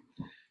incredible.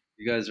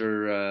 You guys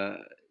are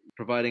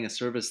providing a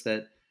service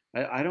that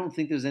I don't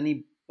think there's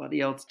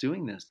anybody else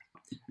doing this.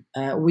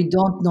 We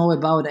don't know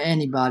about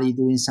anybody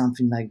doing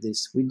something like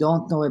this. We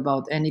don't know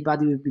about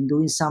anybody. We've been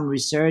doing some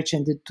research,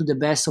 and to the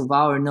best of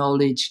our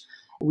knowledge,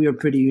 we are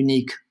pretty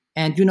unique.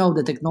 And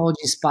the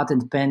technology is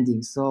patent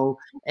pending. So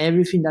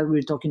everything that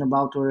we're talking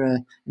about, or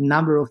a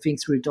number of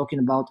things we're talking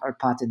about, are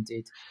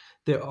patented.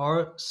 There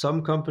are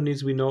some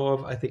companies we know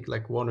of, I think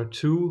like one or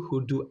two,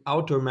 who do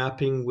outdoor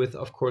mapping with,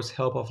 of course,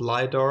 help of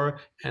LiDAR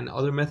and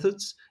other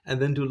methods, and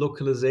then do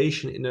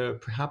localization in a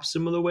perhaps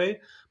similar way.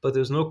 But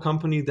there's no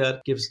company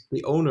that gives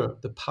the owner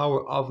the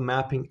power of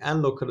mapping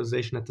and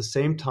localization at the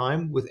same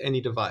time with any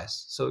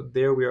device. So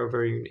there we are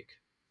very unique.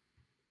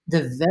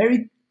 The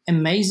very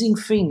amazing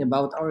thing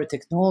about our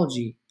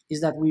technology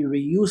is that we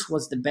reuse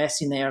what's the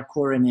best in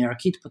ARCore and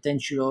ARKit,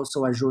 potentially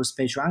also Azure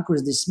Spatial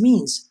Anchors. This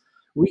means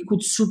we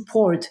could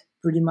support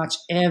pretty much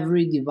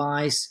every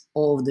device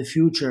of the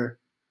future.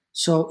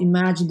 So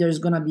imagine there's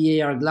going to be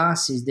AR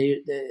glasses.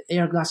 The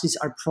AR glasses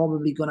are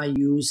probably going to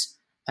use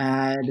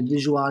the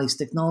Visualix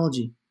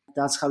technology.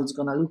 That's how it's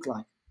going to look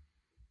like.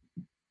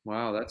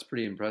 Wow, that's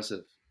pretty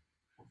impressive.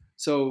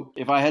 So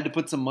if I had to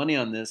put some money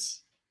on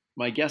this,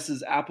 my guess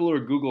is Apple or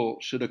Google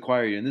should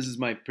acquire you. And this is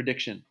my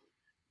prediction.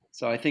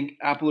 So I think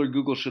Apple or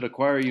Google should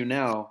acquire you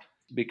now,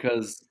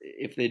 because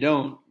if they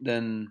don't,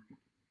 then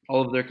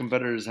all of their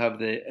competitors have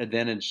the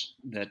advantage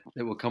that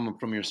will come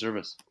from your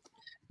service.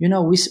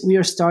 We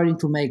are starting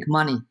to make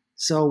money.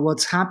 So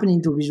what's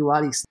happening to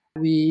Visualix,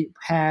 we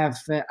have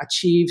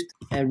achieved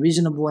a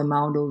reasonable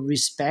amount of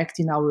respect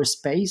in our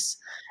space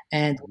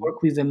and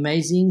work with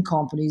amazing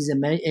companies,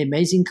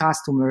 amazing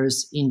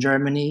customers in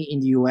Germany, in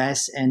the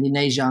US, and in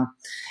Asia.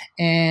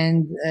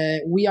 And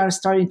we are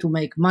starting to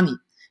make money,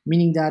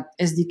 meaning that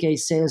SDK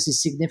sales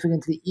is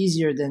significantly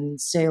easier than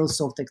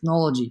sales of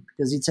technology,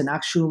 because it's an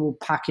actual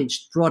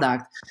packaged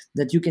product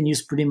that you can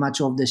use pretty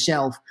much off the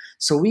shelf.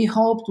 So we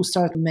hope to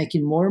start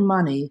making more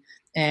money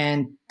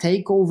and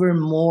take over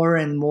more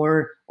and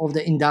more of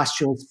the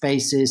industrial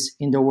spaces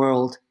in the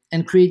world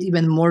and create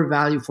even more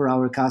value for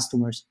our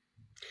customers.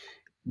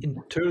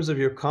 In terms of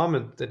your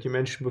comment that you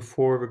mentioned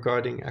before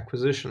regarding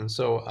acquisition,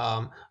 so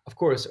of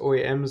course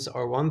OEMs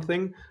are one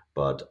thing,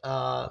 but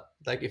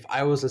like if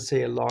I was, let's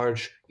say, a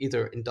large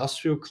either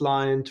industrial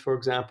client, for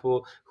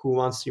example, who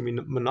wants to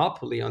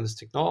monopoly on this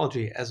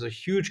technology as a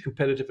huge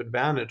competitive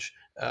advantage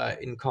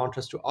in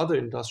contrast to other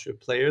industrial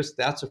players,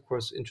 that's of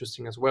course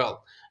interesting as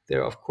well.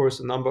 There are of course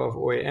a number of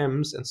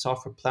OEMs and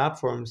software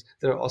platforms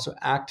that are also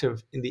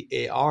active in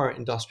the AR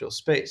industrial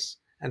space.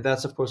 And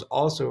that's, of course,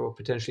 also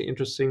potentially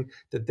interesting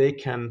that they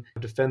can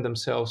defend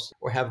themselves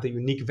or have the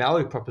unique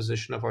value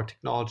proposition of our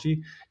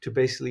technology to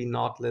basically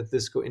not let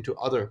this go into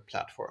other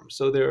platforms.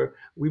 So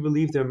we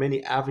believe there are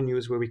many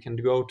avenues where we can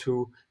go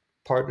to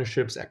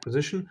partnerships,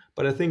 acquisition.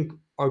 But I think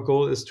our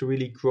goal is to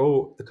really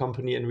grow the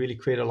company and really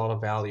create a lot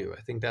of value.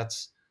 I think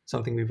that's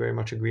something we very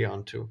much agree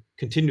on, to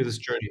continue this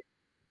journey.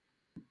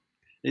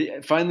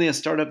 Finally, a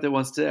startup that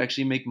wants to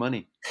actually make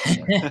money.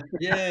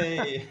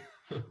 Yay!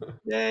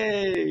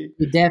 Yay!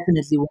 We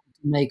definitely want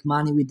to make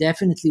money. We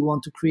definitely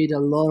want to create a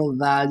lot of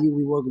value.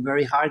 We work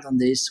very hard on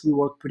this. We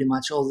work pretty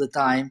much all the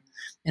time,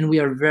 and we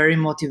are very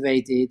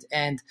motivated.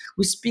 And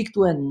we speak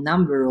to a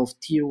number of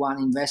tier one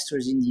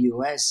investors in the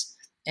US,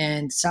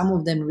 and some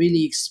of them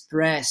really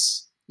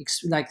express,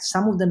 like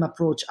some of them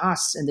approach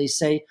us and they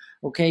say,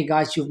 okay,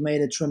 guys, you've made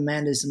a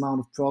tremendous amount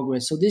of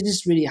progress. So this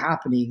is really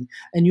happening.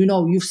 And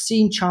you've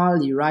seen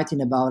Charlie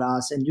writing about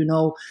us, and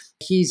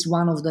he's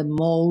one of the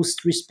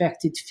most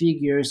respected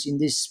figures in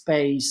this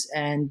space.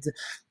 And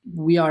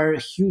we are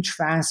huge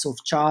fans of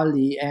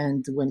Charlie.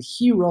 And when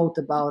he wrote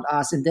about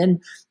us, and then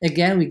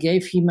again, we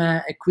gave him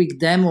a quick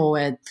demo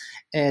at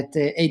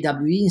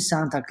AWE in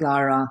Santa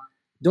Clara.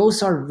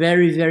 Those are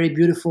very, very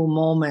beautiful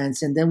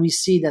moments. And then we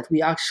see that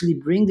we actually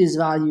bring this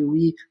value.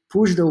 We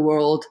push the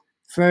world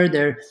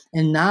further.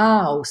 And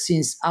now,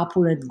 since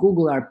Apple and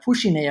Google are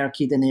pushing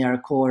ARKit and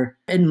ARCore,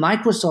 and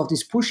Microsoft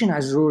is pushing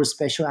Azure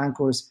Spatial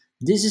Anchors,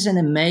 this is an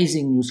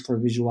amazing news for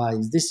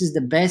Visualix. This is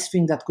the best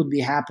thing that could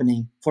be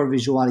happening for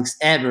Visualix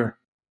ever.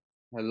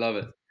 I love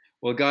it.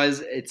 Well, guys,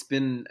 it's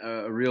been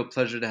a real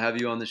pleasure to have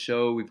you on the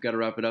show. We've got to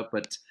wrap it up,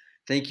 but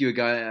thank you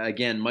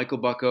again, Michael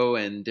Bucko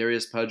and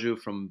Darius Paju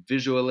from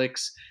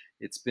Visualix.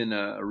 It's been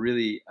a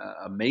really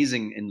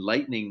amazing,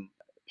 enlightening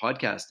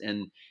podcast.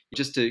 And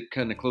just to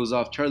kind of close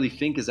off, Charlie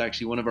Fink is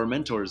actually one of our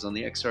mentors on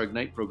the XR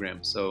Ignite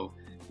program. So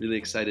really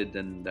excited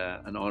and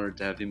an honor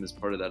to have him as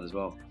part of that as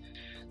well.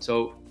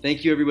 So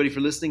thank you everybody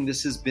for listening.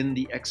 This has been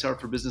the XR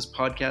for Business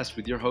podcast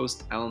with your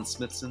host, Alan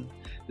Smithson.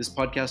 This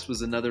podcast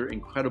was another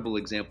incredible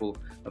example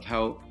of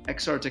how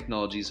XR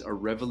technologies are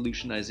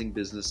revolutionizing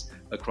business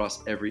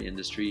across every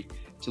industry.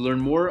 To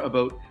learn more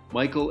about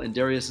Michael and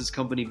Darius's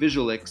company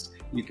Visualix,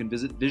 you can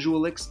visit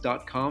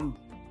visualix.com.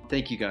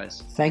 Thank you,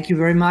 guys. Thank you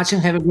very much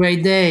and have a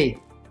great day.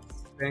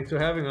 Thanks for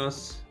having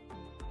us.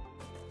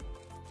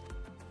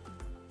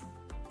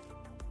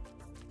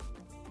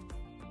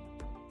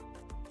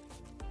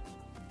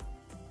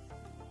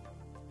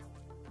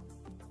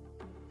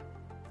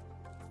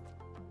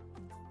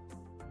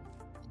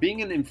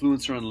 Being an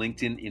influencer on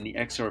LinkedIn in the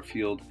XR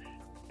field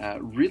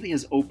really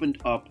has opened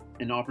up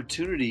an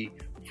opportunity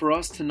for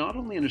us to not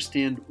only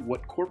understand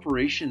what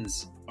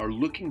corporations are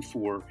looking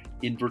for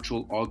in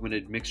virtual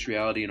augmented mixed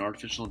reality and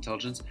artificial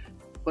intelligence,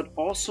 but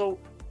also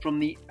from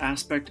the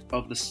aspect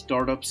of the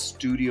startups,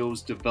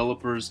 studios,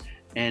 developers,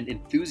 and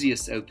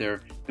enthusiasts out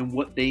there and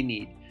what they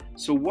need.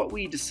 So what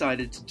we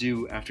decided to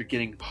do after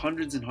getting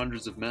hundreds and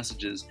hundreds of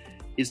messages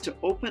is to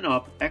open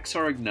up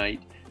XR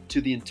Ignite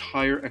to the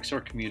entire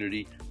XR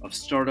community of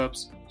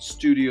startups,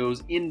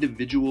 studios,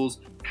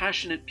 individuals,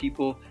 passionate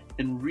people,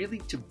 and really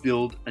to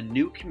build a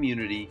new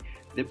community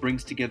that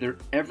brings together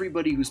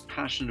everybody who's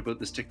passionate about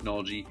this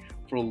technology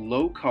for a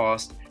low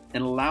cost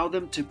and allow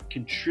them to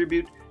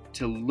contribute,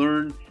 to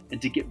learn,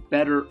 and to get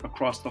better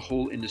across the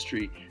whole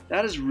industry.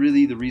 That is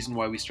really the reason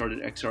why we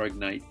started XR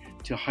Ignite,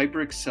 to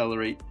hyper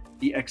accelerate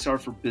the XR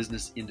for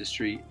business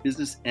industry,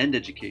 business and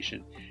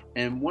education.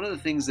 And one of the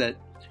things that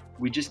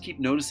we just keep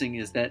noticing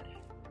is that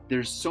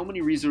there's so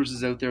many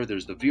resources out there.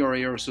 There's the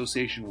VR/AR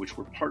Association, which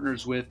we're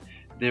partners with.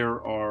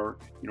 There are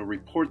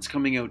reports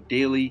coming out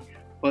daily,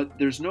 but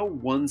there's no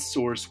one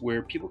source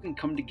where people can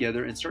come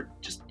together and start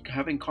just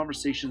having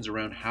conversations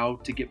around how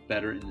to get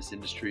better in this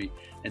industry.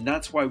 And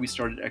that's why we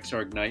started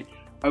XR Ignite.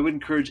 I would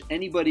encourage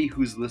anybody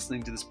who's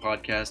listening to this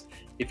podcast,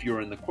 if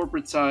you're in the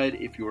corporate side,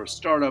 if you're a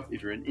startup,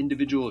 if you're an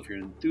individual, if you're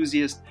an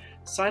enthusiast,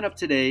 sign up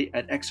today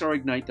at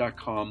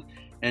xrignite.com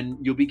and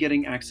you'll be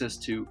getting access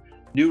to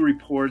new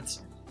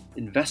reports,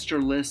 investor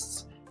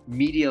lists,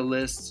 media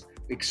lists,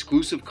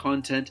 exclusive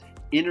content,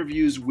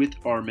 interviews with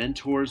our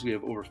mentors. We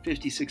have over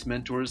 56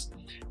 mentors.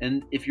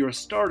 And if you're a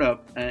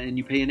startup and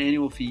you pay an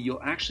annual fee,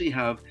 you'll actually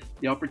have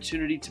the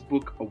opportunity to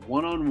book a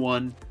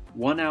one-on-one,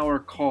 1-hour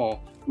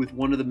call with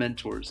one of the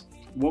mentors.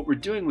 What we're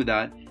doing with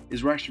that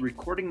is we're actually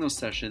recording those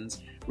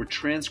sessions, we're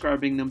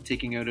transcribing them,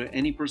 taking out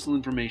any personal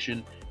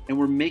information, and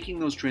we're making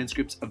those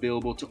transcripts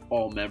available to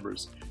all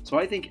members. So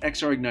I think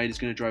XR Ignite is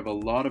going to drive a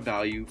lot of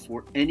value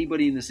for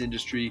anybody in this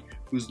industry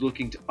who's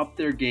looking to up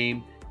their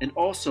game, and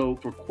also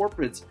for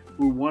corporates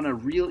who want a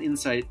real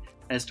insight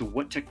as to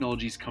what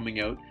technology is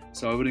coming out.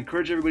 So I would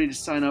encourage everybody to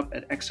sign up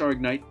at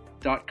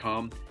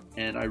xrignite.com,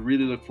 and I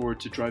really look forward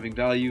to driving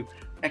value,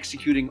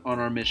 executing on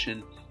our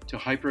mission to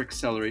hyper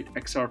accelerate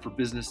XR for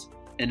business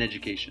and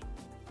education.